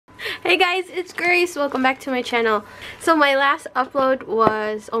Hey guys, it's Grace. Welcome back to my channel. So my last upload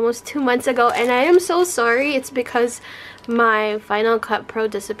was almost 2 months ago and I am so sorry. It's because my Final Cut Pro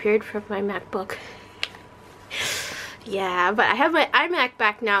disappeared from my MacBook. Yeah, but I have my iMac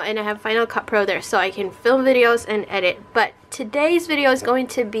back now and I have Final Cut Pro there so I can film videos and edit. But today's video is going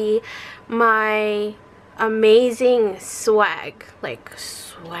to be my amazing swag,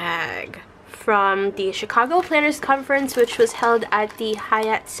 from the Chicago Planners Conference, which was held at the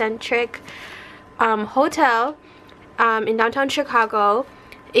Hyatt Centric Hotel in downtown Chicago.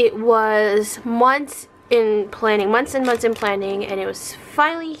 It was months and months in planning, and it was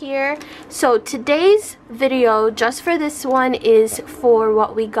finally here. So today's video, just for this one, is for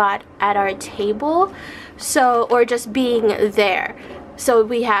what we got at our table, or just being there. So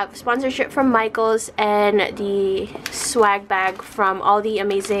we have sponsorship from Michaels and the swag bag from all the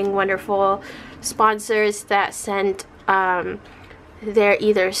amazing, wonderful sponsors that sent their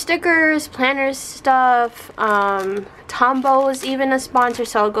either stickers, planners stuff, Tombow was even a sponsor,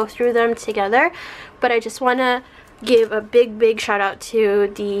 so I'll go through them together. But I just want to give a big shout out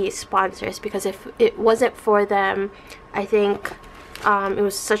to the sponsors, because if it wasn't for them, I think it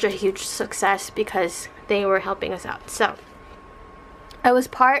was such a huge success because they were helping us out. So I was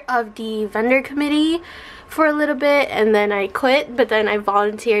part of the vendor committee for a little bit and then I quit, but then I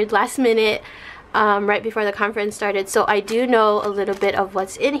volunteered last minute right before the conference started, so I do know a little bit of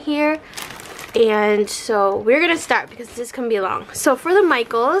what's in here. And so we're gonna start because this can be long. So for the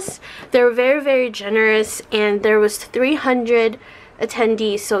Michaels, they were very generous, and there was 300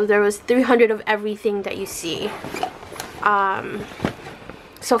 attendees, so there was 300 of everything that you see.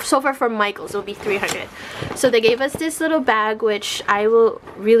 So far from Michaels, it'll be 300. So they gave us this little bag, which I will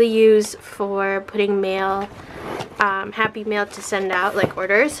really use for putting mail, happy mail to send out, like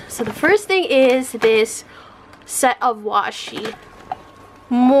orders. So the first thing is this set of washi.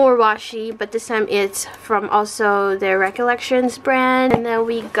 More washi, but this time it's from also their Recollections brand. And then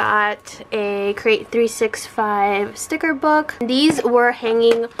we got a Create 365 sticker book. These were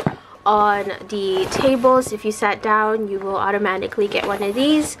hanging on the tables. If you sat down, you will automatically get one of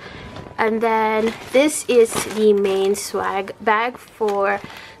these. And then this is the main swag bag for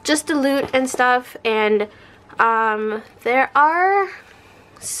just the loot and stuff. And there are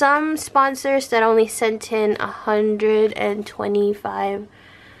some sponsors that only sent in 125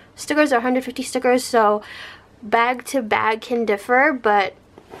 stickers or 150 stickers, so bag to bag can differ, but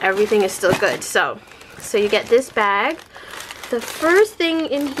everything is still good. So you get this bag. The first thing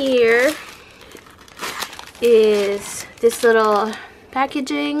in here is this little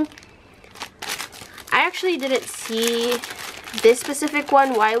packaging. I actually didn't see this specific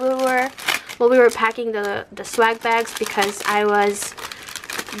one while we were packing the swag bags, because I was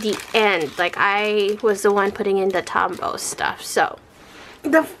the end, like I was the one putting in the Tombow stuff. So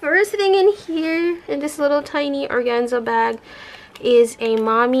the first thing in here in this little tiny organza bag is a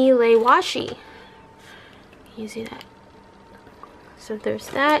Mommy Lay washi. Can you see that? So there's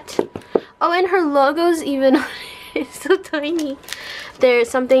that. Oh, and her logo's even on it. It's so tiny. There's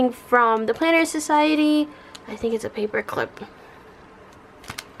something from the Planner Society. I think it's a paper clip.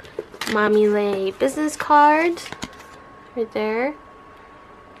 Mommy Lay business card right there.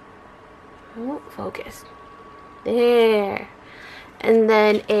 Oh, focus. There. And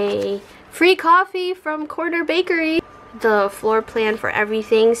then a free coffee from Corner Bakery. The floor plan for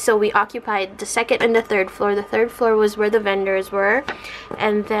everything. So we occupied the second and the third floor. The third floor was where the vendors were.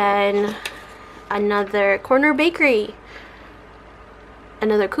 And then another Corner Bakery.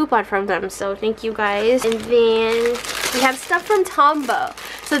 Another coupon from them. So thank you guys. And then we have stuff from Tombow.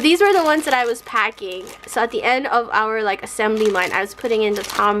 So these were the ones that I was packing. So at the end of our assembly line, I was putting in the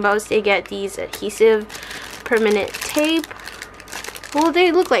Tombows. They get these adhesive permanent tape. Well,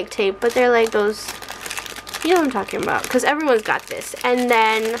 they look like tape, but they're like those, you know what I'm talking about, because everyone's got this. And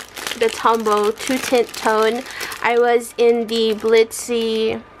then the Tombow 2-tint tone. I was in the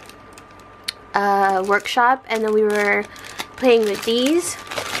Blitzy workshop, and then we were playing with these.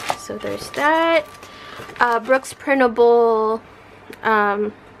 So there's that. Brooks printable,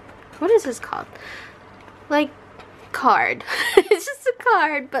 what is this called? Like card. It's just a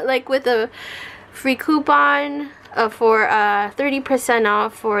card, but like with a free coupon for 30%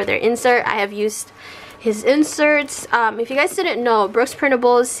 off for their insert. I have used his inserts. If you guys didn't know, Brooks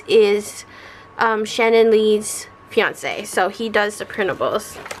Printables is Shannon Lee's fiance, so he does the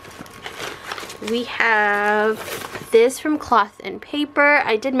printables. We have this from Cloth and Paper.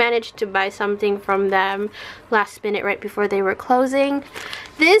 I did manage to buy something from them last minute right before they were closing.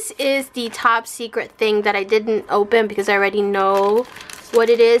 This is the top secret thing that I didn't open because I already know what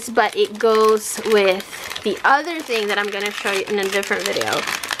it is, but it goes with the other thing that I'm going to show you in a different video.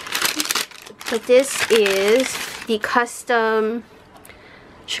 But this is the custom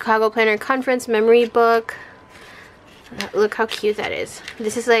Chicago Planner Conference memory book. Look how cute that is.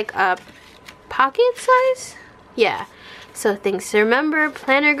 This is like a pocket size? Yeah. So things to remember,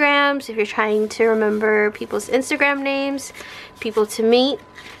 planograms, if you're trying to remember people's Instagram names, people to meet.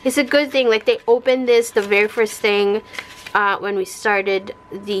 It's a good thing, like they opened this the very first thing when we started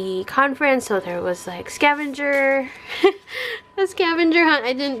the conference, so there was like scavenger, a scavenger hunt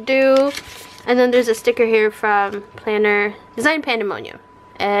I didn't do. And then there's a sticker here from Planner Design Pandemonium.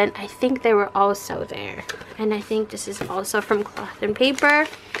 And I think they were also there. And I think this is also from Cloth and Paper.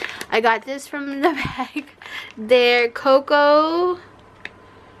 I got this from the bag. They're Cocoa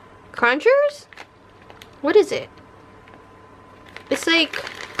Crunchers? What is it? It's like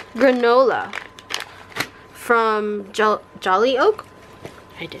granola from Jolly Oak?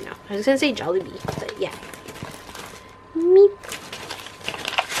 I don't know. I was gonna say Jollibee, but yeah. Meep.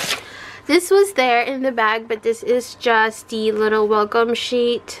 This was there in the bag, but this is just the little welcome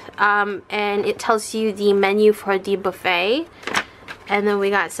sheet, and it tells you the menu for the buffet. And then we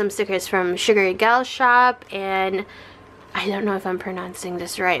got some stickers from Sugary Gal Shop, and I don't know if I'm pronouncing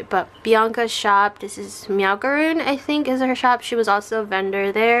this right, but Bianca's shop. This is Miaukarun, I think, is her shop. She was also a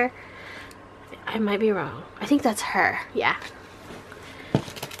vendor there. I might be wrong. I think that's her. Yeah.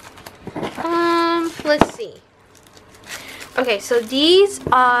 Let's see. Okay, so these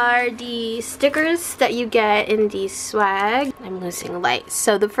are the stickers that you get in the swag. I'm losing light.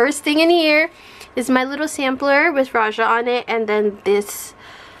 So the first thing in here is my little sampler with Raja on it, and then this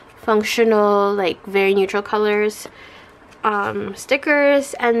functional, like very neutral colors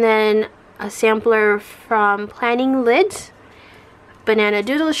stickers, and then a sampler from Planning Lids. Banana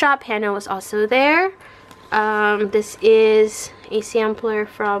Doodle Shop, Hannah was also there. This is a sampler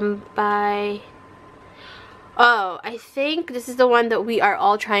from I think this is the one that we are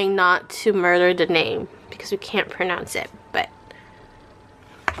all trying not to murder the name because we can't pronounce it, but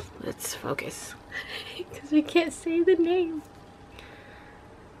let's focus because we can't say the name.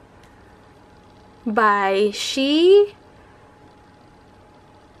 By She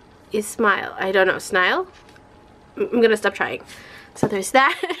is Smile. I don't know, Snile? I'm gonna stop trying. So there's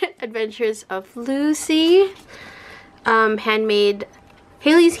that. Adventures of Lucy. Handmade,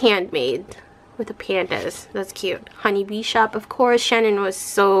 Haley's Handmade with the pandas. That's cute. Honeybee Shop, of course. Shannon was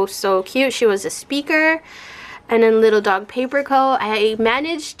so cute. She was a speaker. And then Little Dog Paper Co. I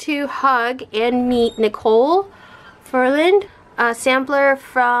managed to hug and meet Nicole Furland. A sampler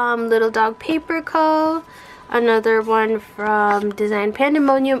from Little Dog Paper Co. Another one from Design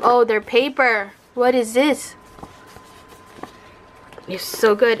Pandemonium. Oh, their paper. What is this? It's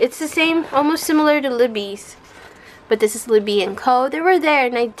so good. It's the same, almost similar to Libby's. But this is Libby & Co. They were there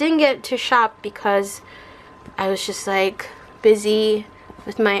and I didn't get to shop because I was just like busy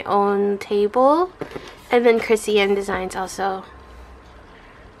with my own table. And then Chrissy Ann Designs also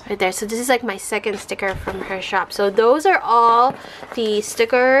right there. So this is like my second sticker from her shop. So those are all the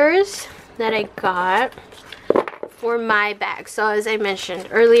stickers that I got for my bag. So as I mentioned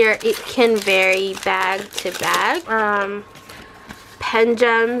earlier, it can vary bag to bag. Pen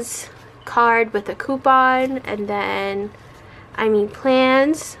Gems card with a coupon, and then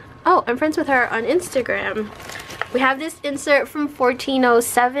Plans. Oh, I'm friends with her on Instagram. We have this insert from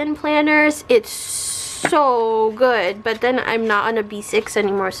 1407 Planners. It's so good, but then I'm not on a B6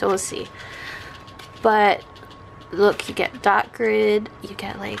 anymore, so we'll see. But look, you get dot grid, you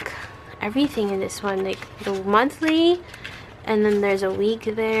get like everything in this one, like the monthly, and then there's a week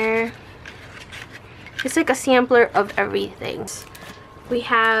there. It's like a sampler of everything. We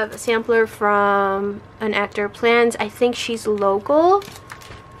have a sampler from an actor Plans. I think she's local.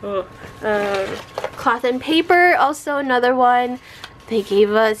 Cloth and Paper, also another one. They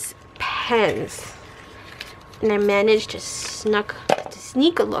gave us pens. And I managed to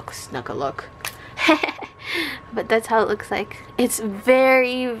sneak a look. But that's how it looks like. It's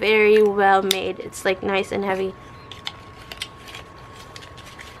very well made. It's like nice and heavy.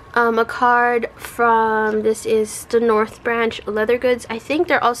 A card from, this is the North Branch Leather Goods. I think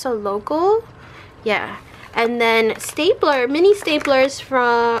they're also local. Yeah. And then stapler, mini staplers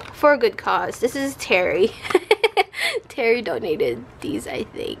for a good cause. This is Terry. Terry donated these, I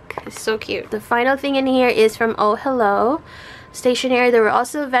think. It's so cute. The final thing in here is from Oh Hello Stationery. They were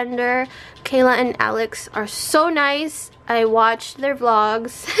also a vendor. Kayla and Alex are so nice. I watched their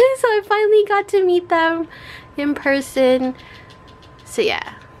vlogs, so I finally got to meet them in person. So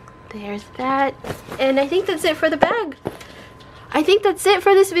yeah. There's that. And I think that's it for the bag. I think that's it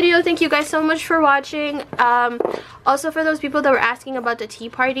for this video. Thank you guys so much for watching. Also, for those people that were asking about the tea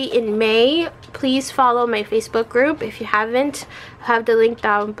party in May, please follow my Facebook group if you haven't. I have the link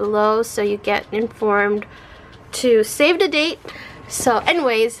down below so you get informed to save the date. So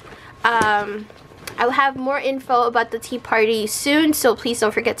anyways, I'll have more info about the tea party soon, so please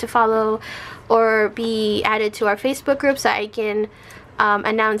don't forget to follow or be added to our Facebook group so I can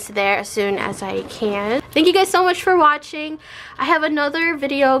announce there as soon as I can. Thank you guys so much for watching. I have another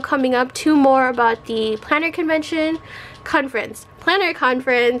video coming up, 2 more about the planner conference,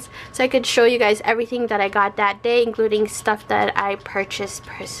 so I could show you guys everything that I got that day, including stuff that I purchased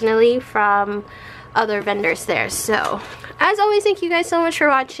personally from other vendors there. So as always, thank you guys so much for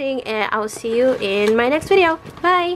watching, and I will see you in my next video. Bye.